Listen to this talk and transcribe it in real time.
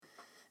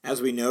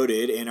As we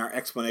noted in our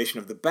explanation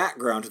of the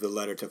background to the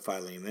letter to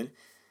Philemon,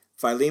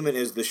 Philemon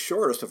is the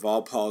shortest of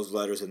all Paul's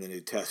letters in the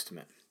New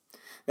Testament.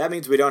 That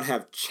means we don't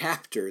have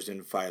chapters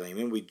in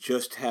Philemon, we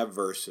just have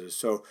verses.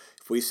 So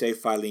if we say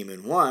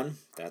Philemon 1,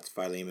 that's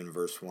Philemon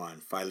verse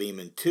 1.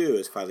 Philemon 2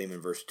 is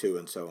Philemon verse 2,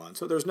 and so on.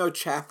 So there's no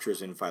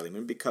chapters in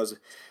Philemon because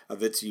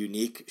of its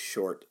unique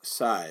short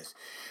size.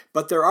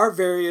 But there are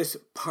various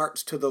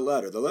parts to the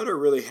letter. The letter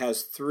really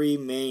has three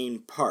main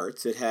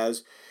parts. It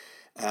has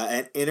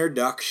an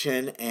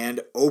introduction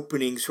and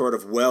opening sort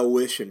of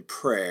well-wish and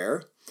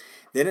prayer.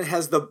 Then it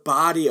has the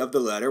body of the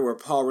letter where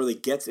Paul really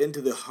gets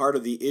into the heart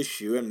of the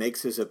issue and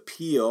makes his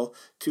appeal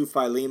to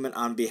Philemon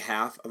on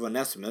behalf of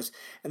Onesimus.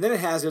 And then it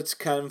has its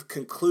kind of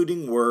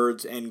concluding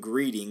words and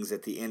greetings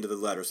at the end of the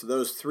letter. So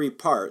those three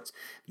parts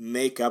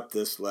make up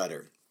this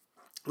letter.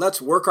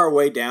 Let's work our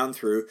way down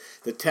through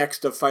the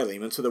text of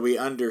Philemon so that we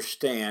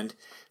understand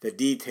the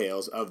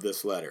details of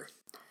this letter.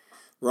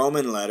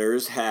 Roman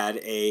letters had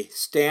a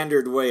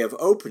standard way of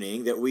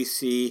opening that we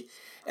see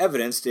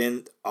evidenced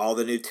in all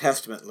the New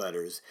Testament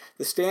letters.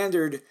 The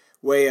standard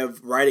way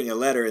of writing a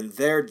letter in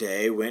their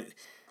day went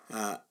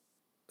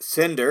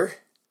sender,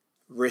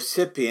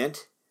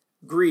 recipient,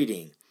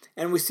 greeting.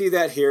 And we see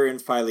that here in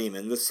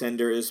Philemon. The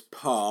sender is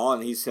Paul,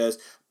 and he says,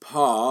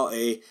 Paul,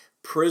 a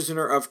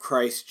prisoner of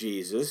Christ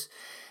Jesus.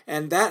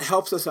 And that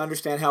helps us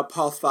understand how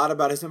Paul thought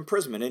about his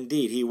imprisonment.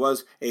 Indeed, he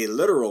was a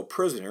literal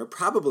prisoner,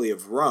 probably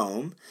of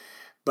Rome,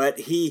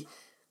 but he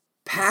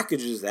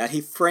packages that,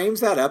 he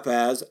frames that up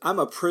as, I'm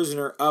a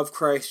prisoner of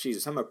Christ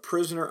Jesus. I'm a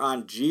prisoner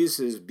on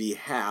Jesus'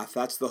 behalf.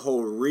 That's the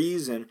whole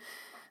reason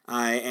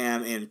I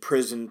am in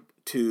prison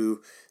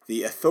to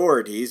the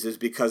authorities, is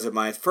because of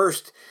my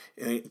first,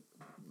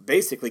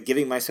 basically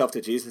giving myself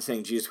to Jesus and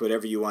saying, Jesus,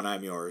 whatever you want,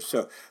 I'm yours.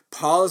 So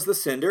Paul is the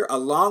sender,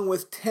 along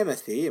with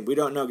Timothy, and we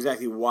don't know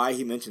exactly why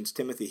he mentions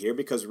Timothy here,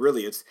 because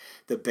really it's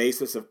the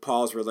basis of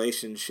Paul's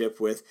relationship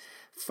with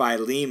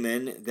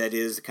Philemon that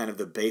is kind of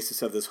the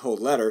basis of this whole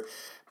letter.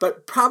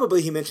 But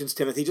probably he mentions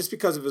Timothy just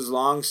because of his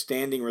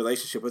long-standing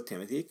relationship with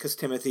Timothy, because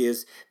Timothy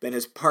has been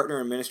his partner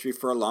in ministry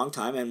for a long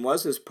time and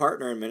was his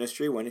partner in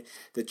ministry when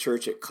the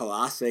church at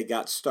Colossae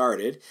got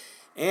started.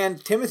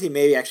 And Timothy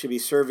may actually be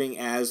serving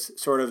as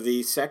sort of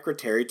the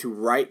secretary to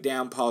write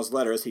down Paul's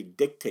letter as he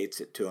dictates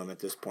it to him at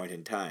this point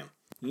in time.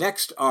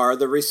 Next are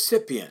the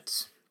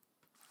recipients.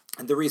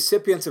 And the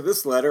recipients of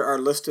this letter are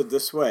listed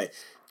this way.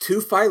 To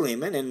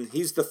Philemon, and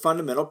he's the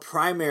fundamental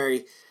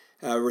primary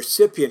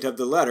recipient of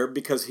the letter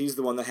because he's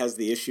the one that has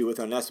the issue with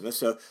Onesimus.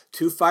 So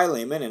to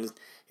Philemon, and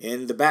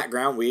in the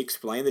background we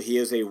explain that he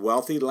is a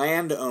wealthy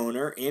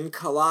landowner in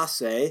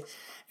Colossae,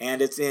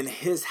 and it's in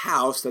his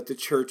house that the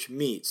church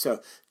meets.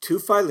 So to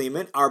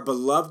Philemon, our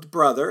beloved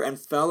brother and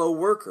fellow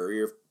worker,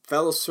 your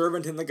fellow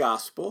servant in the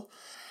gospel,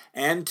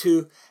 and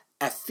to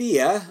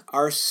Apphia,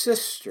 our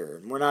sister.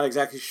 And we're not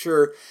exactly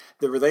sure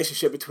the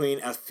relationship between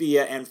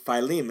Apphia and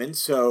Philemon,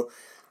 so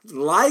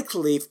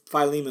likely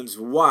Philemon's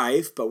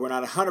wife, but we're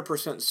not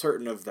 100%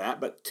 certain of that.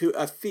 But to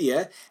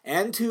Apphia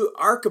and to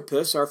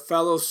Archippus, our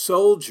fellow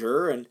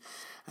soldier, and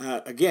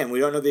again, we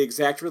don't know the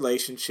exact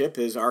relationship.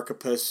 Is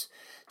Archippus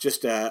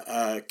just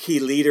a key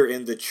leader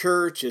in the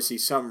church? Is he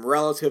some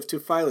relative to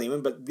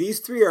Philemon? But these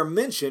three are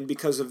mentioned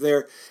because of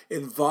their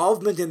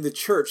involvement in the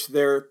church,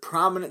 their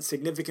prominent,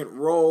 significant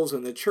roles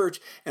in the church.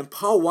 And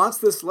Paul wants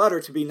this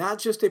letter to be not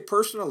just a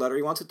personal letter,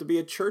 he wants it to be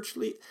a church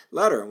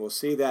letter, and we'll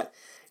see that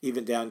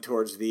even down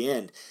towards the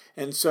end.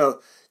 And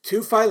so,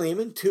 to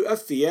Philemon, to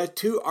Apphia,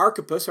 to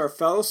Archippus, our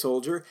fellow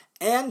soldier,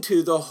 and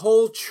to the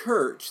whole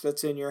church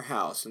that's in your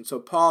house. And so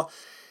Paul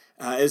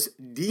is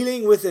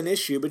dealing with an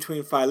issue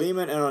between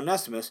Philemon and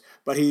Onesimus,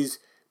 but he's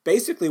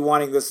basically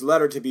wanting this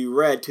letter to be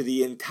read to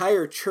the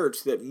entire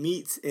church that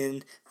meets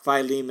in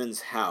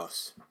Philemon's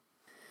house.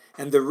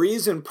 And the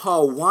reason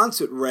Paul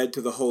wants it read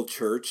to the whole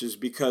church is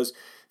because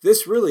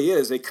this really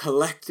is a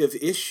collective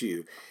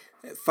issue.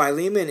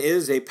 Philemon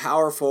is a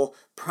powerful,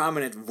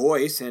 prominent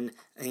voice, and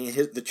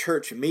the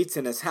church meets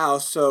in his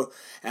house, so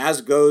as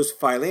goes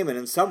Philemon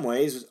in some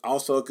ways,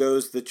 also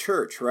goes the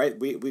church, right?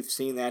 We've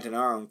seen that in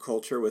our own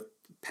culture with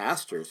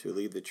pastors who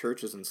lead the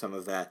churches and some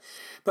of that.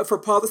 But for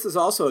Paul, this is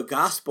also a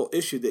gospel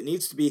issue that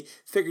needs to be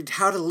figured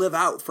how to live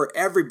out for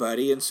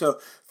everybody, and so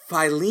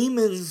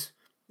Philemon's,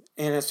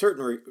 in a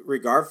certain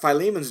regard,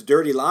 Philemon's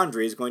dirty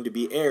laundry is going to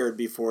be aired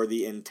before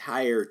the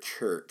entire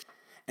church.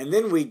 And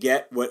then we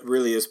get what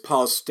really is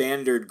Paul's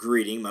standard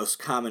greeting, most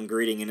common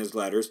greeting in his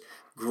letters,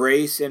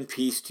 grace and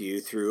peace to you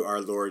through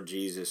our Lord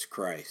Jesus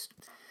Christ.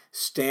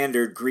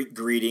 Standard Greek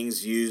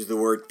greetings use the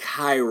word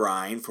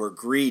chairein for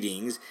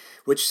greetings,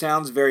 which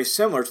sounds very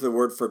similar to the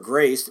word for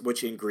grace,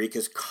 which in Greek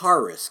is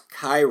charis.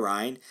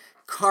 Chairein,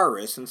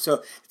 charis. And so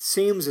it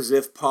seems as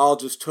if Paul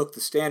just took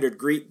the standard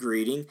Greek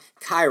greeting,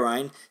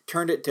 chairein,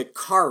 turned it to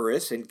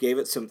charis and gave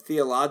it some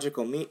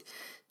theological meat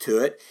to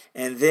it,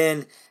 and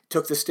then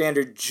took the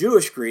standard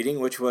Jewish greeting,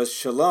 which was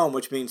shalom,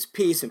 which means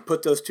peace, and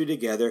put those two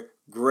together,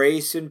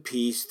 grace and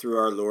peace through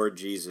our Lord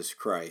Jesus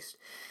Christ.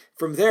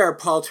 From there,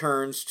 Paul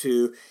turns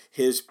to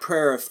his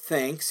prayer of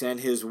thanks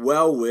and his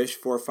well-wish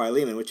for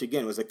Philemon, which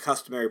again was a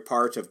customary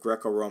part of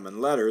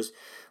Greco-Roman letters,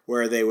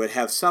 where they would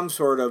have some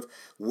sort of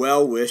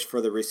well-wish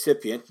for the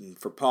recipient, and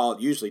for Paul it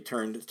usually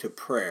turned to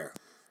prayer.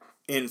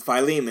 In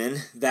Philemon,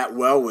 that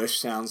well-wish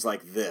sounds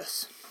like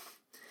this: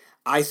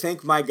 I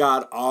thank my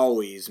God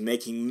always,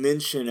 making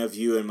mention of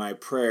you in my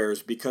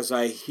prayers, because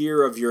I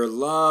hear of your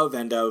love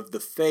and of the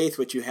faith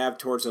which you have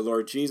towards the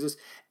Lord Jesus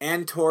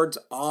and towards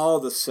all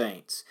the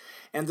saints.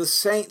 And the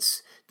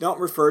saints don't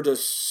refer to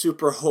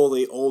super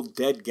holy old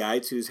dead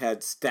guys who's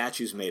had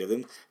statues made of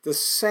them. The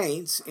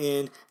saints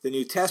in the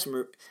New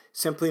Testament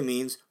simply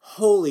means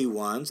holy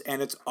ones,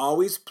 and it's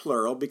always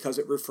plural because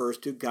it refers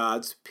to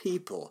God's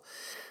people.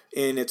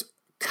 In its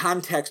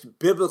context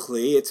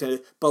biblically, it's a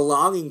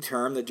belonging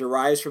term that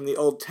derives from the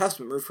Old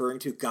Testament referring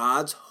to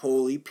God's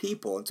holy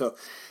people. And so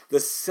the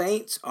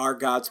saints are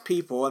God's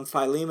people, and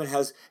Philemon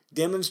has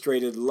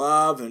demonstrated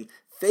love and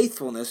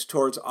faithfulness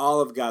towards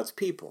all of God's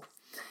people.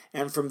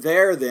 And from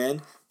there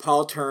then,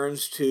 Paul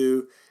turns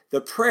to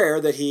the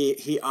prayer that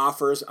he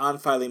offers on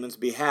Philemon's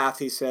behalf.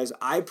 He says,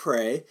 I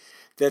pray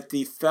that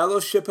the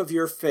fellowship of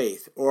your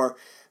faith, or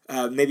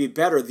maybe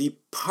better, the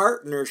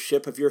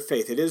partnership of your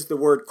faith. It is the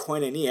word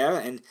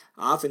koinonia, and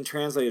often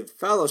translated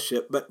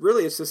fellowship, but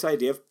really it's this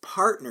idea of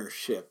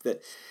partnership,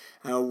 that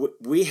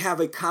we have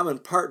a common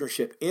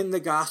partnership in the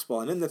gospel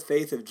and in the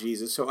faith of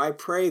Jesus. So I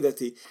pray that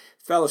the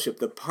fellowship,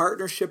 the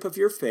partnership of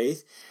your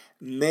faith,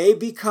 may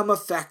become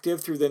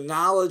effective through the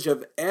knowledge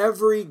of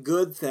every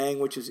good thing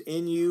which is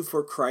in you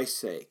for Christ's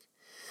sake.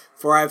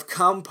 For I have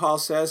come, Paul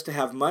says, to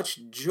have much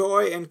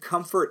joy and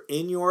comfort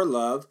in your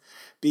love,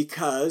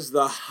 because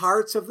the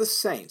hearts of the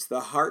saints,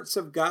 the hearts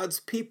of God's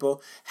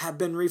people, have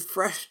been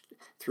refreshed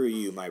through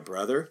you, my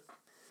brother.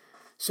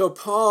 So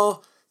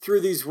Paul,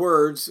 through these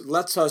words,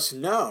 lets us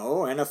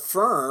know and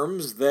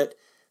affirms that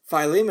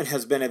Philemon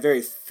has been a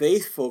very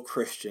faithful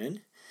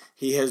Christian.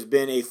 He has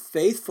been a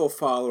faithful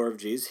follower of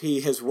Jesus. He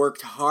has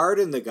worked hard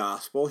in the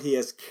gospel. He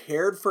has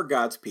cared for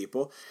God's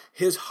people.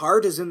 His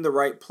heart is in the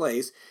right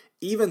place,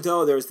 even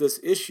though there's this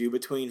issue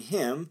between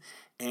him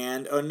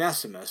and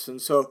Onesimus.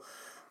 And so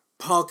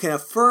Paul can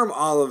affirm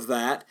all of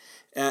that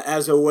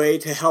as a way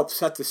to help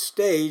set the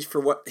stage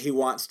for what he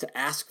wants to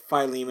ask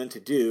Philemon to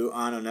do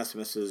on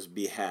Onesimus's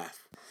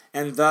behalf.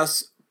 And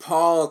thus,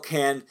 Paul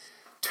can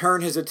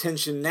turn his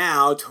attention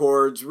now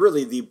towards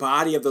really the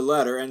body of the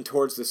letter and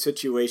towards the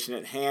situation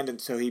at hand. And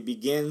so he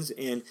begins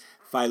in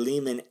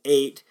Philemon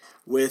 8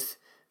 with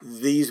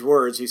these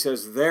words. He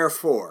says,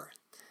 therefore,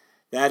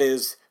 that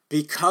is,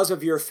 because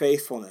of your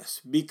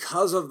faithfulness,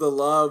 because of the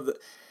love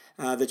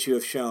that you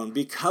have shown,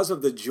 because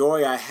of the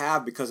joy I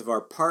have, because of our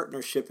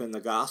partnership in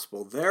the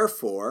gospel.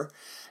 Therefore,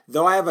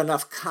 though I have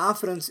enough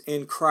confidence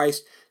in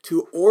Christ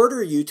to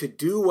order you to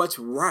do what's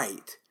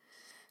right.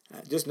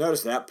 Just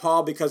notice that.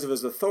 Paul, because of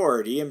his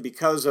authority and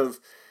because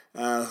of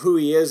who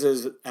he is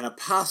as an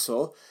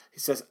apostle, he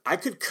says, I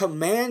could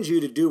command you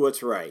to do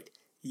what's right.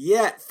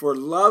 Yet, for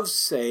love's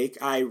sake,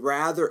 I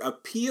rather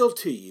appeal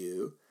to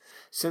you,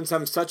 since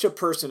I'm such a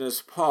person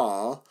as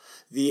Paul,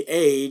 the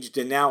aged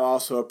and now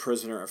also a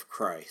prisoner of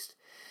Christ.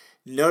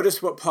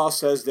 Notice what Paul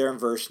says there in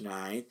verse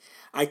 9.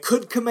 I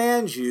could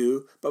command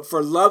you, but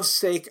for love's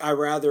sake I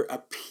rather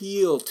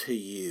appeal to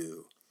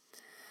you.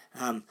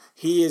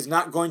 He is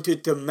not going to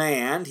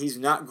demand, he's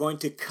not going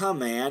to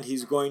command,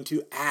 he's going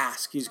to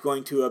ask, he's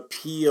going to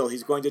appeal,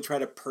 he's going to try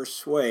to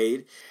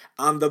persuade.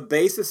 On the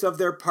basis of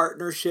their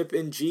partnership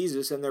in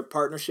Jesus and their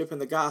partnership in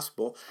the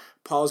gospel,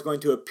 Paul is going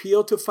to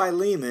appeal to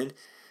Philemon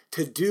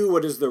to do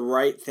what is the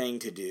right thing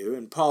to do.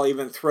 And Paul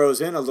even throws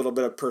in a little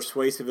bit of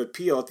persuasive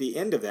appeal at the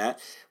end of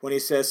that when he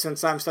says,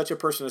 since I'm such a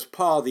person as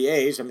Paul, the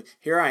aged,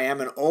 here I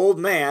am, an old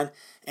man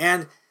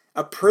and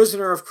a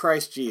prisoner of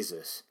Christ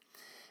Jesus.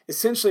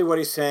 Essentially what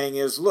he's saying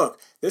is, look,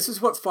 this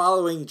is what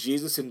following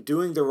Jesus and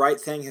doing the right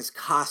thing has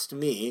cost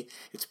me.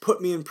 It's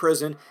put me in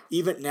prison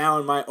even now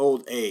in my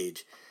old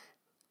age.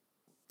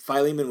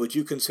 Philemon, would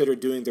you consider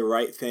doing the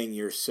right thing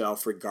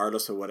yourself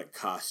regardless of what it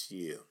costs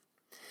you?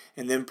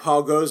 And then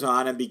Paul goes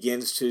on and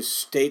begins to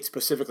state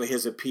specifically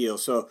his appeal.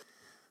 So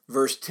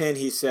verse 10,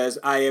 he says,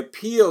 I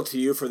appeal to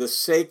you for the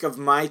sake of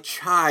my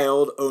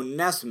child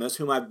Onesimus,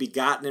 whom I've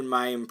begotten in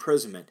my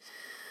imprisonment.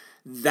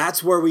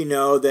 That's where we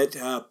know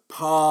that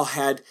Paul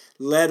had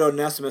led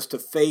Onesimus to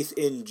faith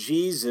in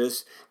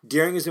Jesus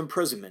during his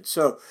imprisonment.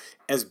 So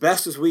as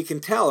best as we can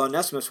tell,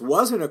 Onesimus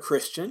wasn't a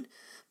Christian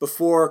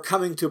before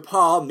coming to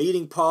Paul,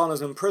 meeting Paul in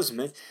his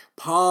imprisonment,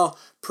 Paul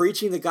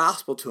preaching the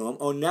gospel to him.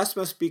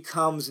 Onesimus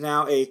becomes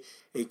now a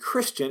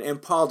Christian, and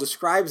Paul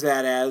describes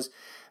that as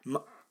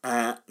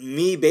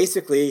me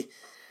basically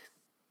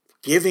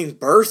giving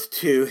birth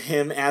to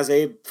him as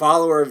a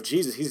follower of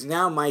Jesus. He's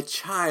now my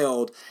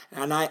child,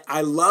 and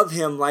I love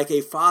him like a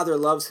father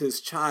loves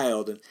his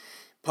child. And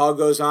Paul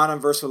goes on in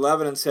verse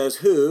 11 and says,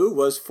 who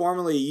was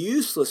formerly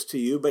useless to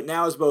you, but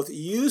now is both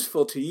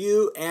useful to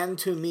you and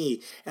to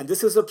me. And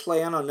this is a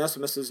play on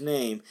Onesimus'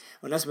 name.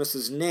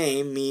 Onesimus'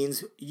 name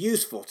means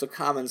useful. It's a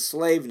common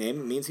slave name.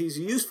 It means he's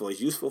useful.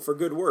 He's useful for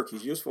good work.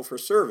 He's useful for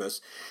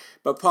service.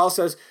 But Paul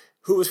says,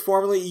 who was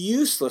formerly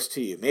useless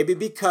to you. Maybe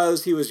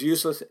because he was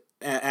useless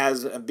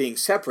as being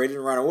separated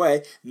and run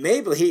away,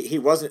 maybe he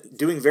wasn't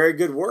doing very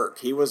good work.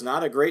 He was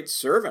not a great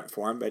servant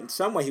for him, but in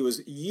some way he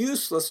was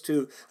useless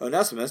to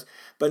Onesimus.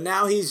 But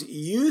now he's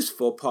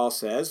useful, Paul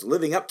says,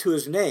 living up to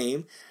his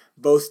name,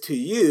 both to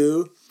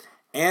you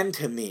and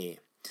to me.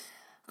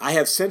 I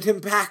have sent him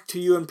back to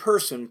you in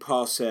person,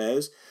 Paul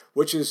says,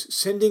 which is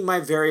sending my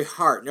very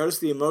heart. Notice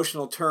the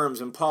emotional terms,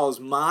 and Paul is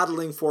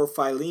modeling for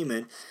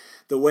Philemon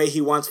the way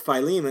he wants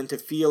Philemon to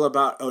feel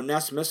about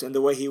Onesimus and the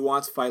way he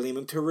wants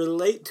Philemon to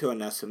relate to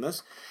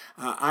Onesimus.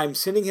 I'm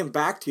sending him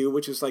back to you,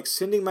 which is like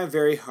sending my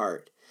very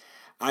heart.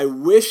 I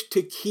wish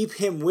to keep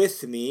him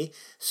with me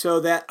so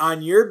that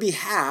on your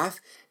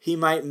behalf he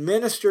might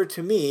minister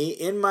to me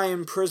in my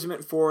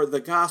imprisonment for the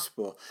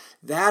gospel.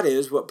 That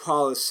is what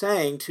Paul is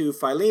saying to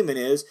Philemon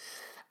is,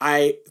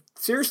 I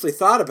seriously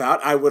thought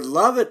about, I would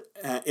love it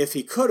if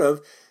he could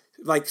have,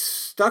 like,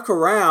 stuck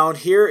around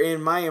here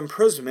in my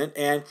imprisonment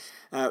and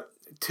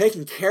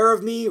taken care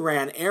of me,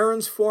 ran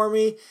errands for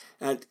me,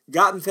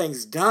 gotten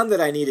things done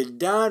that I needed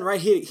done, right?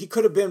 He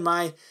could have been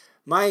my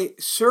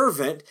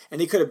servant, and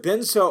he could have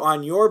been so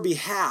on your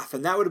behalf,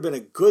 and that would have been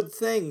a good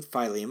thing,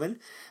 Philemon.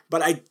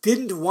 But I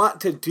didn't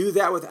want to do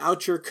that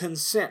without your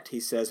consent,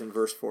 he says in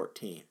verse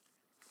 14.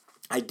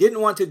 I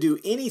didn't want to do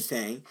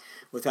anything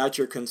without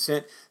your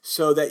consent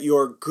so that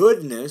your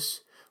goodness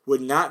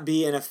would not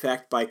be in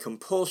effect by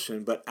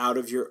compulsion, but out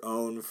of your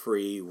own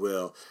free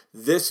will.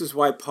 This is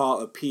why Paul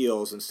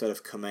appeals instead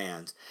of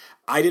commands.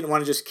 I didn't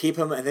want to just keep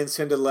him and then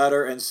send a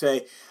letter and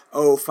say,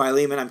 oh,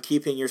 Philemon, I'm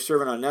keeping your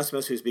servant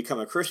Onesimus, who's become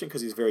a Christian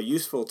because he's very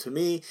useful to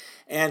me.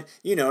 And,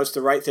 it's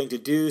the right thing to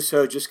do,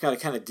 so just kind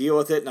of deal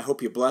with it, and I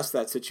hope you bless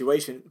that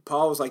situation.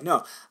 Paul was like,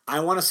 no, I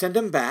want to send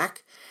him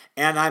back.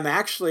 And I'm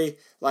actually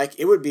like,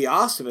 it would be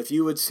awesome if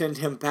you would send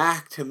him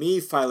back to me,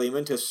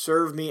 Philemon, to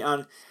serve me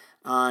on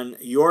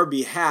your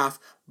behalf,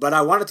 but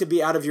I want it to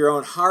be out of your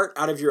own heart,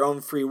 out of your own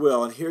free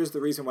will. And here's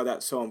the reason why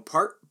that's so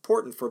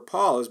important for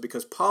Paul is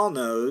because Paul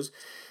knows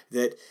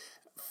that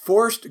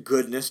forced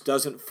goodness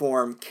doesn't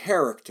form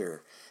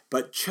character,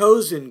 but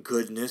chosen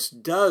goodness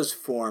does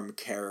form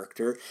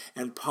character,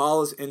 and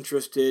Paul is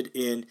interested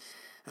in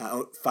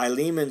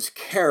Philemon's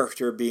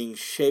character being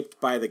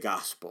shaped by the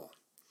gospel.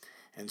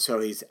 And so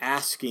he's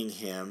asking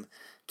him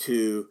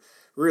to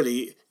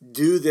really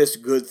do this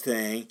good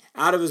thing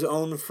out of his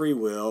own free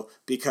will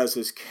because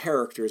his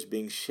character is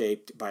being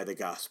shaped by the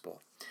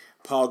gospel.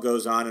 Paul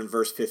goes on in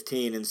verse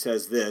 15 and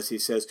says this. He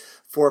says,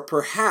 for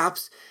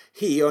perhaps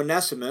he,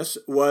 Onesimus,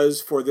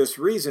 was for this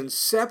reason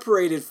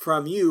separated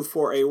from you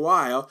for a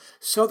while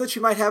so that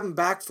you might have him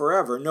back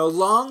forever, no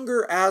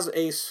longer as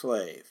a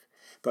slave,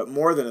 but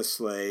more than a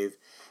slave,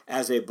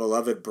 as a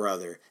beloved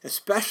brother,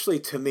 especially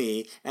to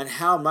me, and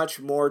how much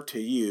more to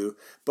you,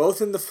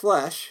 both in the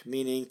flesh,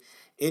 meaning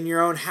in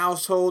your own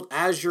household,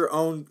 as your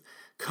own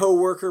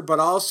co-worker, but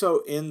also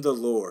in the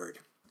Lord.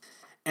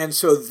 And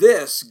so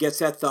this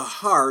gets at the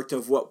heart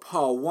of what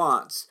Paul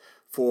wants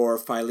for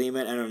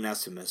Philemon and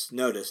Onesimus.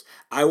 Notice,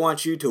 I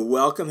want you to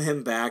welcome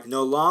him back,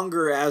 no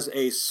longer as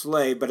a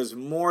slave, but as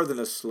more than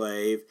a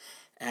slave,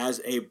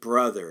 as a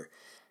brother.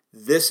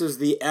 This is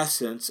the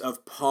essence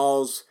of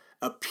Paul's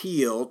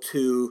appeal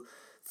to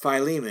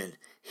Philemon.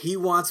 He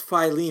wants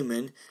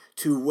Philemon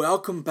to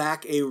welcome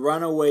back a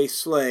runaway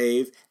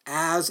slave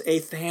as a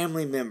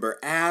family member,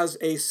 as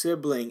a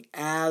sibling,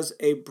 as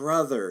a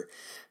brother.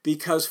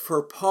 Because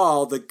for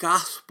Paul, the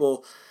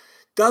gospel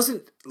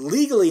doesn't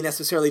legally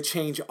necessarily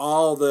change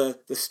all the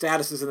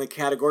statuses and the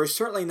categories,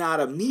 certainly not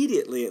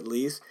immediately at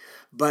least,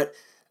 but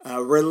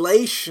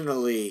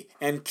relationally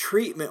and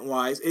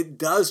treatment-wise, it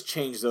does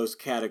change those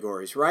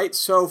categories, right?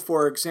 So,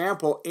 for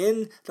example,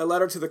 in the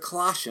letter to the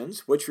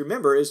Colossians, which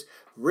remember is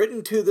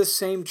written to the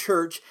same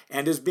church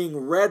and is being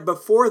read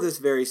before this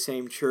very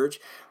same church,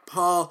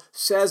 Paul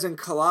says in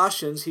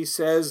Colossians, he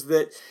says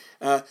that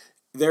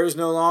there is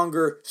no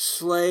longer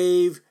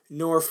slave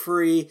nor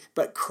free,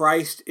 but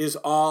Christ is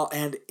all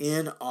and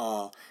in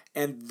all.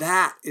 And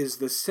that is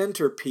the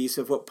centerpiece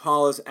of what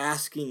Paul is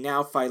asking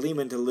now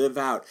Philemon to live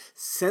out.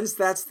 Since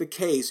that's the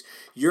case,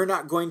 you're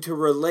not going to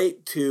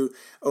relate to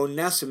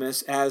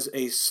Onesimus as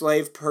a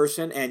slave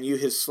person and you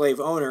his slave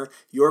owner.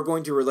 You're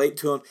going to relate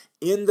to him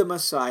in the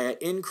Messiah,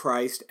 in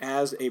Christ,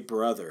 as a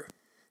brother.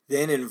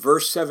 Then in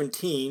verse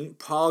 17,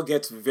 Paul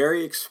gets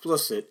very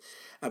explicit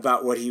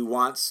about what he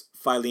wants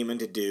Philemon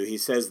to do. He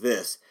says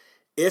this,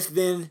 if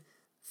then,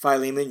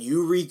 Philemon,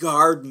 you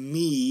regard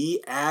me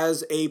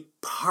as a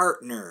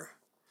partner.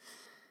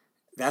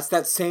 That's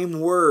that same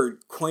word,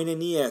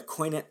 koinonia,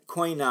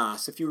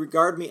 koinos. If you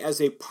regard me as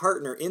a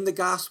partner in the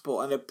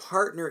gospel and a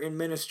partner in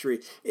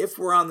ministry, if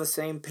we're on the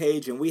same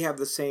page and we have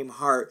the same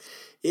heart,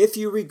 if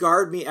you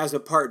regard me as a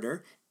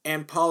partner,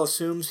 and Paul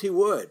assumes he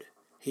would,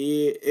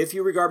 if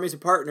you regard me as a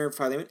partner,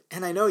 Philemon,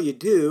 and I know you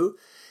do,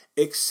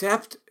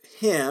 accept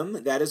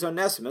him, that is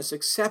Onesimus,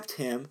 accept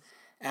him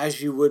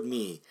as you would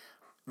me.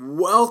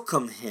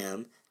 Welcome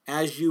him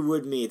as you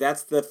would me.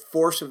 That's the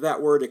force of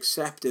that word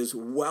accept, is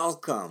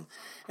welcome.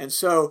 And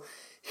so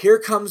here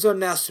comes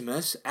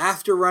Onesimus,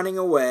 after running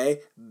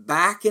away,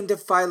 back into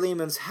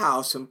Philemon's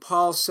house, and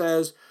Paul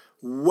says,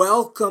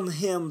 welcome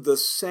him the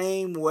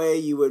same way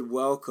you would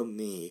welcome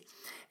me.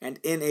 And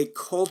in a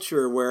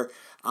culture where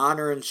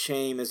honor and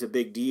shame is a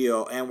big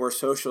deal, and where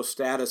social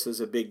status is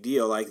a big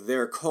deal, like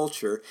their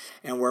culture,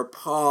 and where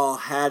Paul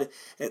had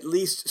at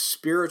least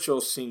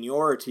spiritual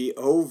seniority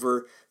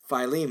over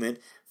Philemon,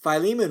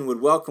 Philemon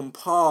would welcome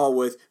Paul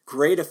with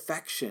great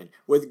affection,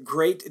 with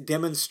great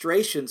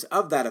demonstrations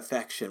of that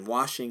affection,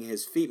 washing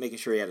his feet, making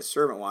sure he had a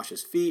servant wash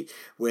his feet,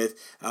 with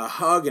a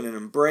hug and an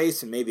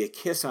embrace and maybe a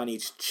kiss on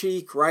each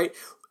cheek, right?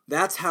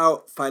 That's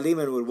how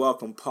Philemon would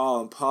welcome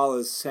Paul, and Paul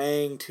is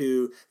saying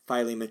to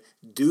Philemon,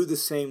 do the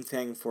same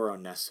thing for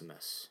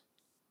Onesimus.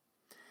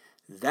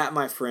 That,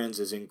 my friends,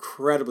 is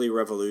incredibly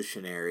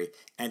revolutionary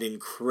and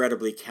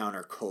incredibly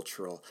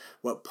countercultural.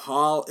 What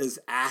Paul is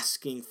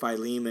asking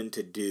Philemon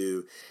to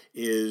do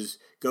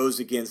goes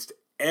against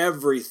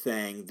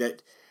everything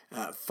that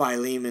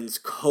Philemon's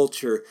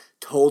culture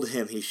told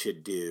him he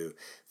should do.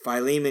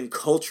 Philemon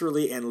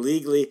culturally and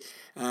legally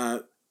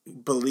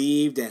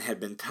believed and had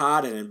been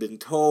taught and had been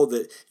told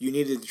that you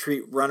needed to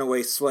treat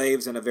runaway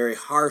slaves in a very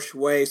harsh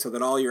way so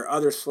that all your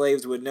other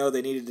slaves would know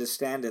they needed to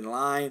stand in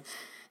line.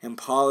 And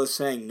Paul is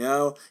saying,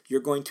 no, you're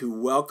going to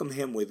welcome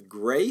him with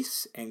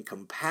grace and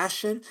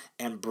compassion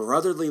and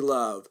brotherly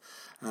love,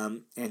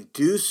 and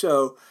do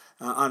so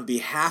on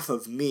behalf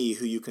of me,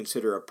 who you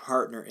consider a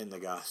partner in the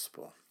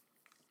gospel.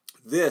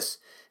 This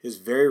is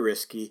very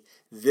risky.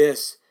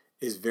 This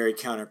is very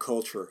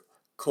countercultural.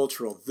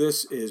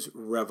 This is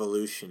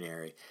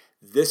revolutionary.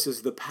 This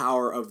is the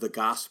power of the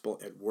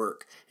gospel at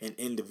work in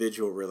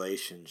individual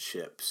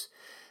relationships.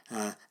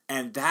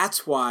 And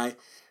that's why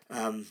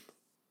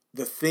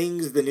the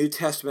things the New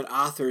Testament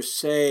authors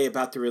say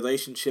about the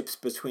relationships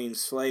between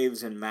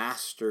slaves and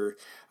master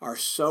are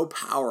so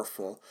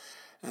powerful,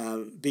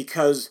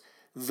 because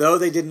though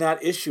they did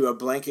not issue a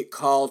blanket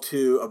call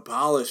to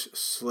abolish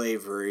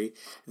slavery,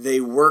 they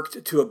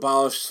worked to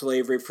abolish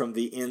slavery from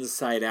the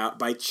inside out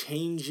by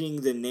changing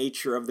the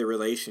nature of the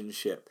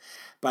relationship,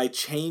 by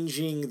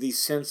changing the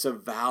sense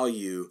of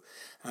value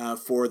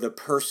for the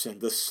person.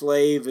 The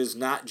slave is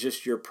not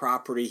just your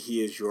property,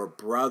 he is your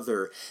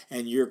brother,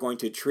 and you're going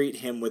to treat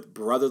him with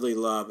brotherly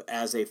love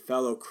as a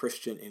fellow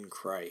Christian in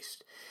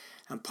Christ.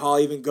 And Paul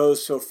even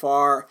goes so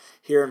far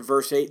here in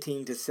verse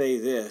 18 to say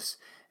this,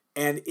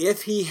 and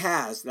if he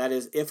has, that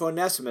is, if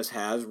Onesimus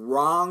has,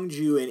 wronged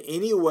you in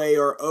any way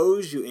or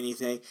owes you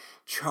anything,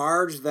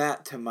 charge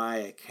that to my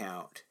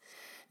account.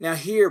 Now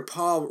here,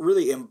 Paul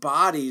really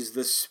embodies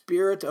the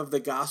spirit of the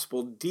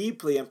gospel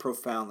deeply and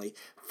profoundly.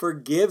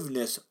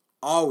 Forgiveness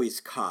always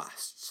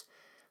costs.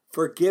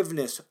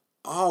 Forgiveness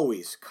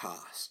always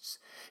costs.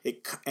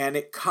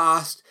 It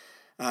cost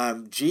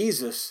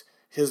Jesus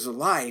his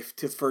life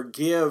to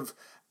forgive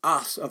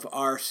us of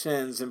our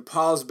sins. And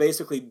Paul's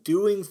basically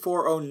doing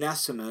for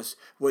Onesimus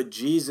what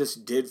Jesus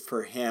did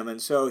for him. And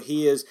so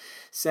he is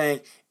saying,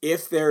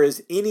 if there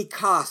is any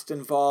cost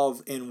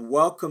involved in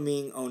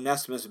welcoming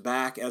Onesimus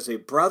back as a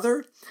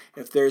brother,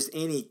 if there's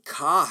any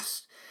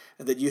cost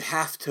that you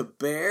have to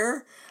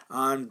bear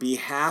on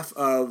behalf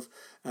of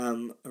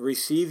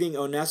receiving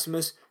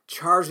Onesimus,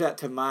 charge that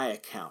to my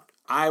account.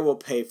 I will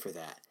pay for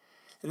that.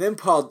 And then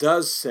Paul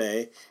does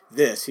say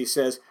this. He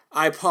says,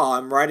 Paul,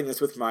 I'm writing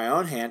this with my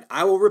own hand.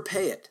 I will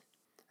repay it.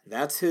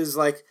 That's his,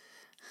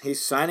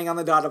 he's signing on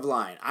the dotted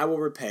line. I will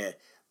repay it.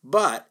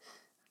 But,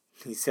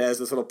 he says,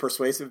 this little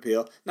persuasive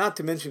appeal, not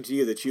to mention to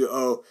you that you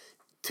owe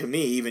to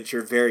me, even to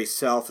your very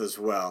self as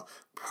well.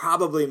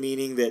 Probably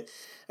meaning that,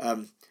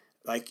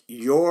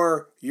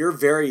 your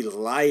very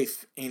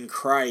life in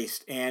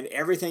Christ and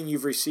everything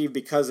you've received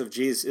because of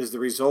Jesus is the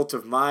result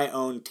of my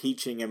own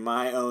teaching and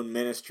my own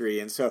ministry.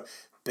 And so,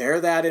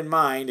 bear that in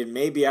mind, and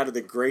maybe out of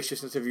the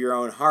graciousness of your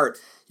own heart,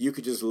 you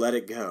could just let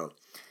it go.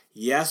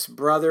 Yes,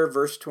 brother,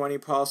 verse 20,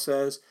 Paul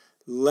says,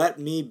 let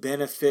me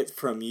benefit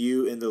from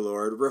you in the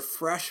Lord.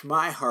 Refresh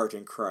my heart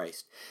in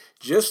Christ.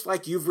 Just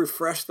like you've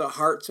refreshed the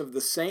hearts of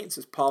the saints,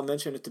 as Paul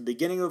mentioned at the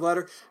beginning of the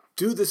letter,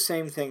 do the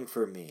same thing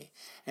for me.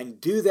 And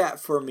do that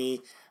for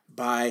me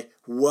by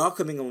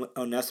welcoming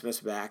Onesimus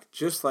back,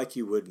 just like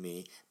you would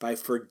me, by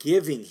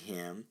forgiving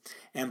him,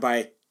 and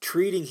by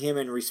treating him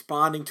and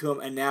responding to him,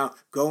 and now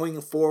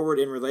going forward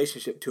in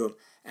relationship to him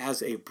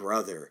as a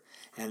brother.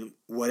 And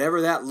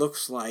whatever that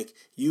looks like,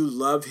 you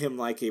love him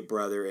like a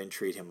brother and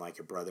treat him like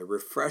a brother.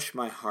 Refresh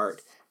my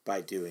heart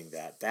by doing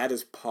that. That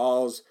is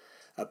Paul's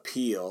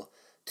appeal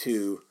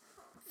to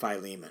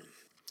Philemon.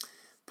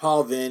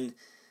 Paul then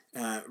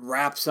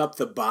wraps up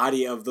the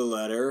body of the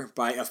letter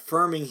by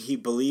affirming he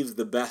believes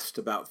the best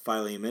about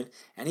Philemon,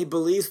 and he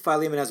believes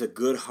Philemon has a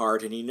good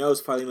heart, and he knows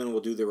Philemon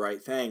will do the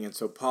right thing. And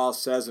so Paul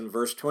says in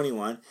verse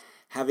 21,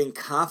 having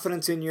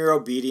confidence in your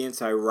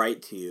obedience, I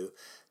write to you,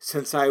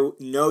 since I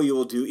know you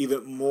will do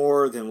even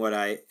more than what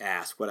I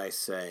ask, what I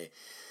say.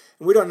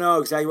 And we don't know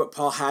exactly what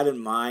Paul had in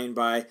mind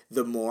by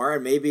the more,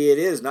 and maybe it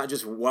is not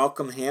just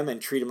welcome him and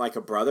treat him like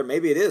a brother.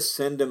 Maybe it is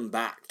send him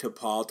back to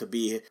Paul to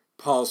be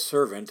Paul's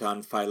servant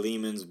on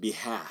Philemon's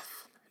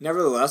behalf.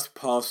 Nevertheless,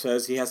 Paul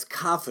says he has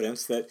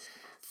confidence that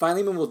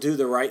Philemon will do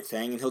the right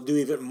thing, and he'll do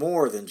even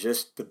more than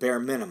just the bare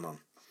minimum.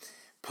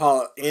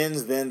 Paul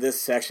ends then this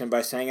section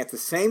by saying, at the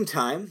same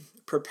time,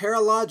 prepare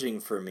a lodging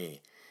for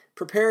me.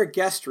 Prepare a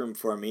guest room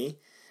for me,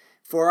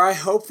 for I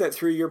hope that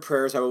through your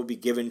prayers I will be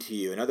given to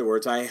you. In other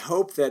words, I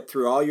hope that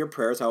through all your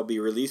prayers I will be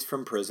released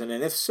from prison,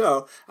 and if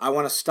so, I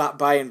want to stop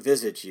by and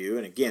visit you.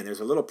 And again, there's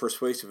a little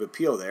persuasive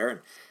appeal there, and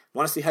I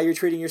want to see how you're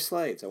treating your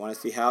slaves. I want to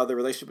see how the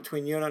relationship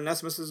between you and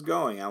Onesimus is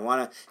going. I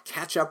want to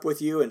catch up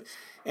with you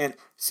and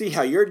see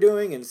how you're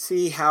doing and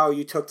see how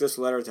you took this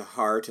letter to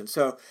heart. And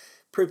so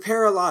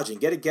prepare a lodging.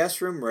 Get a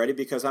guest room ready,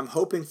 because I'm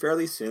hoping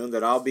fairly soon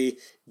that I'll be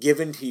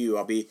given to you.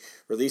 I'll be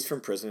released from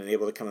prison and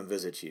able to come and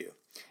visit you.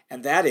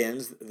 And that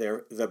ends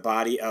the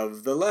body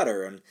of the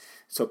letter. And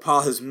so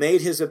Paul has made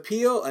his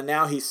appeal, and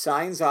now he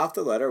signs off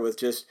the letter with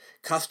just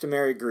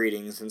customary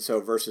greetings. And so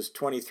verses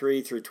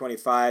 23 through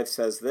 25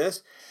 says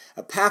this: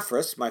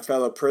 Epaphras, my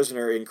fellow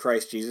prisoner in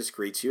Christ Jesus,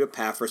 greets you.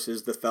 Epaphras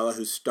is the fellow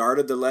who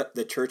started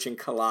the church in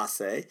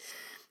Colossae.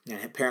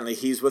 And apparently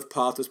he's with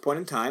Paul at this point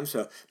in time.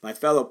 So my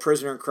fellow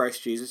prisoner in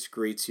Christ Jesus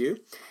greets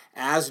you.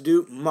 As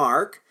do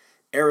Mark,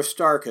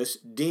 Aristarchus,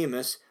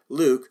 Demas,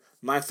 Luke,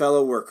 my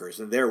fellow workers.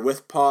 And they're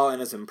with Paul in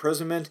his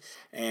imprisonment,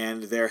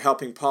 and they're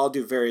helping Paul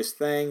do various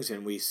things,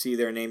 and we see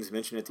their names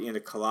mentioned at the end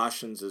of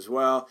Colossians as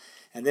well.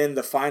 And then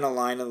the final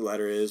line of the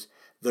letter is,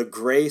 the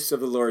grace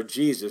of the Lord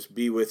Jesus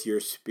be with your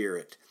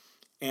spirit.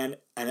 And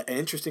an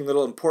interesting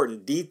little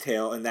important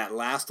detail in that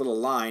last little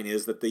line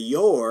is that the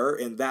your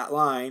in that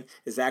line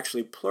is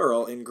actually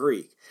plural in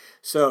Greek.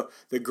 So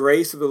the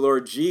grace of the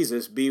Lord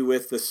Jesus be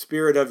with the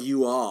spirit of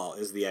you all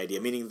is the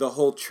idea, meaning the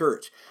whole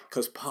church,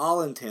 because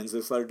Paul intends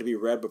this letter to be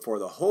read before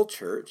the whole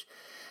church,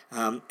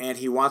 and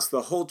he wants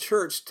the whole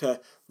church to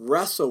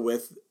wrestle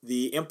with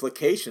the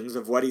implications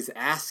of what he's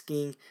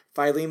asking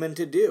Philemon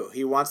to do.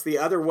 He wants the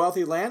other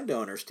wealthy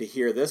landowners to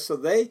hear this so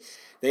they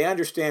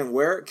understand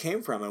where it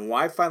came from and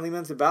why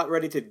Philemon's about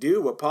ready to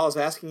do what Paul's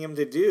asking him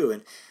to do,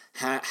 and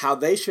how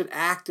they should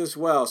act as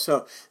well.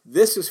 So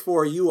this is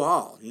for you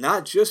all,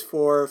 not just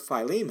for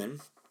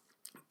Philemon,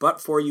 but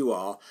for you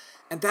all.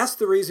 And that's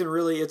the reason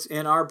really it's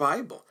in our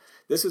Bible.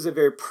 This is a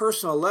very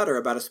personal letter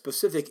about a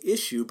specific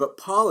issue, but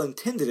Paul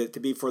intended it to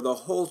be for the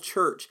whole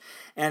church,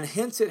 and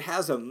hence it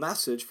has a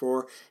message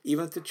for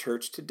even the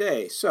church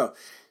today. So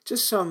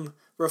just some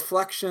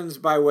reflections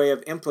by way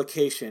of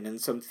implication and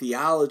some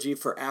theology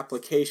for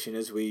application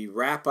as we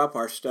wrap up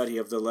our study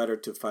of the letter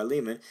to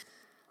Philemon.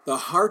 The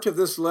heart of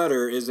this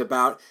letter is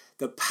about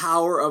the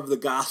power of the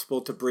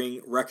gospel to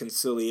bring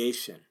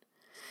reconciliation.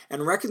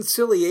 And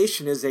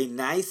reconciliation is a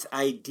nice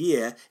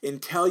idea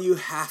until you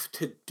have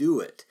to do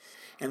it.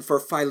 And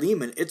for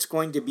Philemon, it's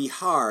going to be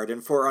hard.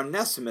 And for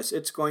Onesimus,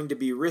 it's going to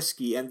be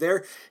risky. And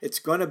it's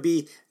going to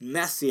be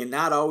messy and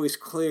not always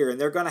clear. And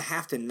they're going to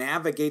have to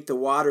navigate the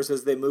waters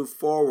as they move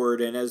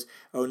forward. And as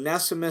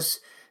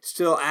Onesimus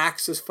still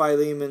acts as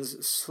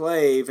Philemon's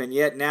slave, and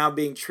yet now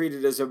being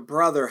treated as a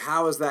brother,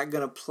 how is that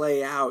going to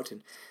play out?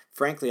 And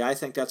frankly, I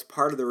think that's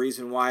part of the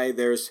reason why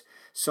there's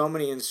so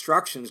many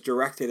instructions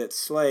directed at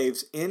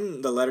slaves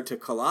in the letter to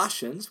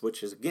Colossians,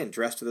 which is, again,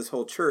 addressed to this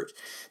whole church,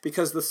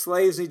 because the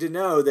slaves need to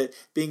know that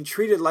being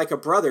treated like a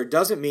brother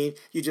doesn't mean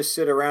you just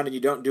sit around and you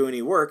don't do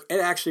any work.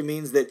 It actually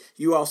means that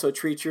you also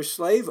treat your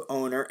slave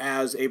owner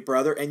as a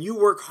brother, and you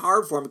work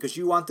hard for him because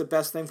you want the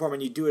best thing for him,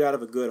 and you do it out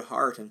of a good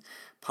heart. And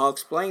Paul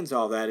explains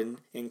all that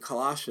in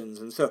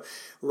Colossians. And so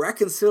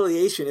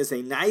reconciliation is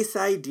a nice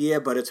idea,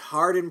 but it's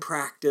hard in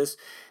practice.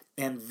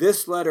 And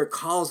this letter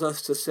calls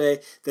us to say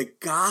the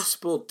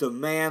gospel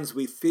demands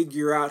we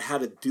figure out how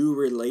to do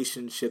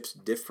relationships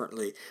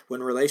differently.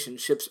 When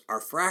relationships are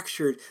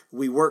fractured,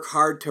 we work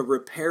hard to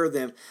repair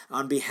them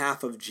on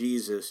behalf of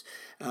Jesus.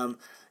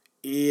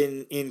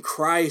 In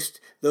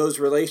Christ, those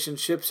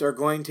relationships are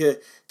going to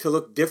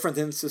look different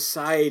than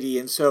society.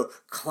 And so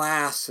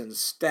class and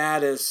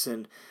status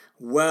and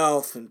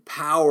wealth and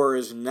power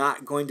is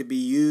not going to be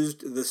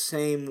used the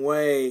same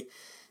way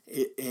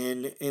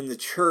in the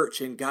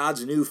church, in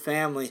God's new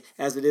family,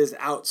 as it is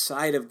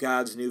outside of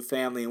God's new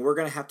family. And we're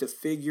going to have to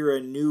figure a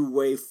new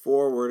way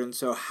forward. And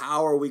so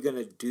how are we going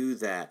to do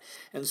that?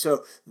 And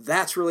so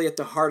that's really at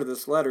the heart of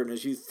this letter. And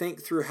as you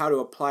think through how to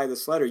apply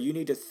this letter, you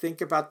need to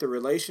think about the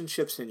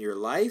relationships in your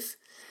life.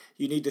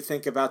 You need to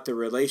think about the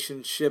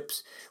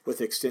relationships with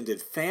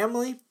extended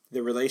family,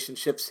 the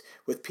relationships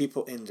with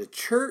people in the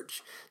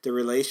church, the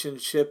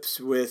relationships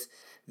with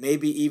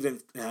maybe even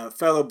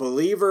fellow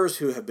believers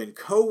who have been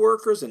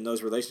co-workers and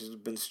those relationships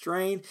have been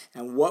strained.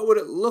 And what would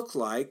it look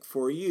like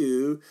for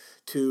you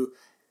to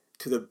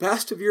the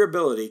best of your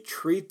ability,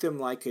 treat them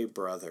like a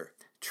brother,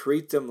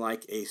 treat them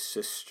like a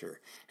sister?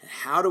 And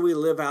how do we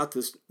live out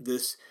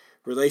this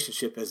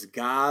relationship as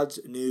God's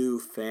new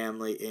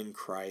family in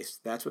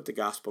Christ? That's what the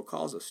gospel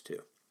calls us to.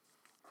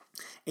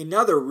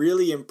 Another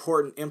really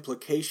important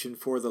implication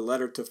for the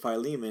letter to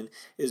Philemon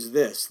is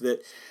this,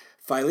 that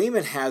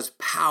Philemon has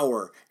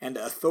power and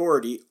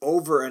authority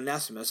over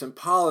Onesimus, and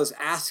Paul is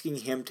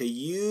asking him to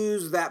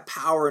use that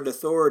power and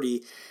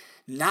authority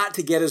not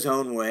to get his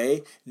own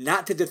way,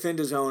 not to defend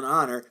his own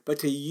honor, but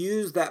to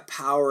use that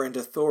power and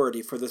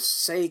authority for the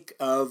sake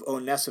of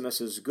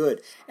Onesimus's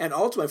good, and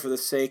ultimately for the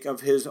sake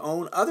of his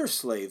own other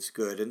slaves'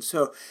 good. And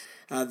so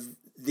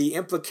the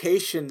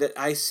implication that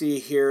I see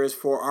here is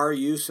for our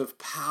use of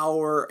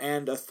power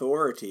and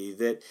authority,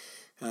 that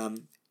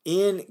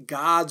in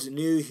God's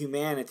new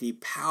humanity,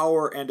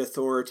 power and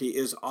authority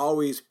is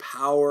always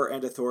power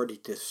and authority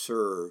to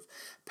serve,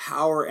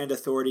 power and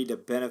authority to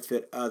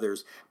benefit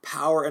others,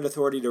 power and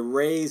authority to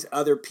raise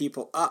other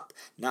people up,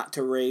 not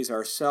to raise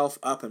ourselves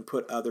up and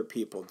put other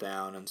people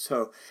down. And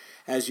so,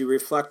 as you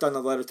reflect on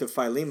the letter to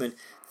Philemon,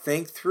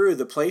 think through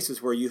the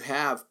places where you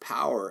have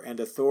power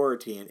and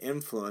authority and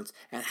influence,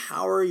 and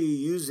how are you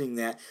using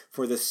that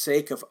for the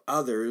sake of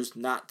others,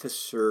 not to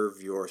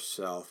serve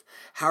yourself?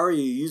 How are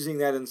you using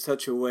that in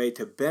such a way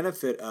to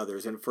benefit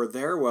others and for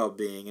their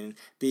well-being, and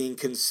being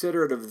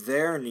considerate of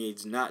their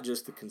needs, not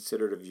just the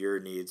considerate of your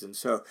needs? And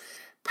so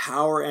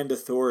power and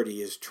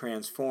authority is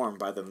transformed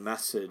by the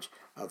message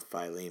of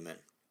Philemon.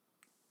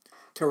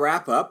 To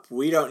wrap up,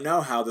 we don't know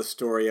how the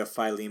story of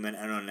Philemon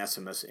and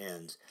Onesimus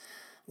ends.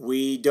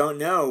 We don't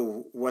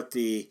know what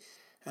the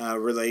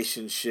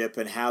relationship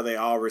and how they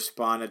all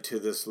responded to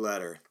this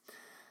letter.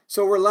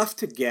 So we're left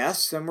to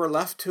guess, and we're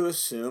left to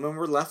assume, and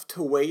we're left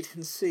to wait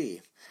and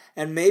see.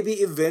 And maybe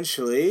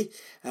eventually,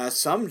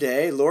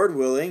 someday, Lord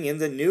willing, in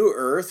the new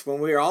earth, when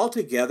we are all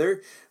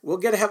together, we'll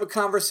get to have a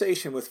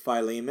conversation with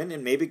Philemon,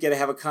 and maybe get to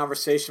have a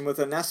conversation with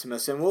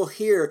Onesimus, and we'll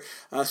hear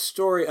a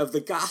story of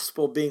the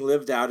gospel being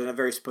lived out in a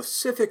very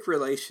specific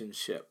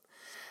relationship.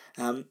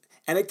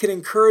 And it can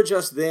encourage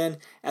us then,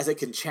 as it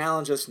can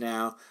challenge us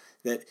now,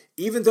 that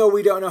even though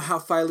we don't know how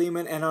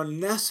Philemon and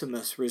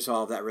Onesimus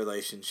resolve that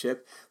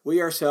relationship,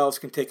 we ourselves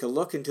can take a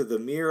look into the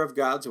mirror of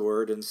God's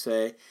Word and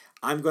say,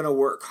 I'm going to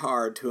work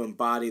hard to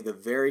embody the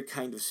very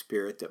kind of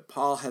spirit that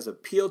Paul has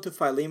appealed to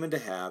Philemon to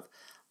have.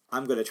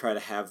 I'm going to try to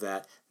have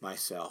that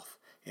myself.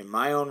 In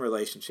my own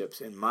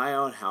relationships, in my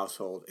own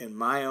household, in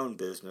my own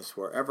business,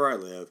 wherever I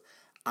live,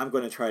 I'm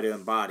going to try to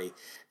embody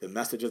the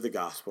message of the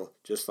gospel,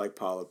 just like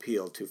Paul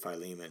appealed to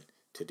Philemon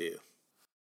to do.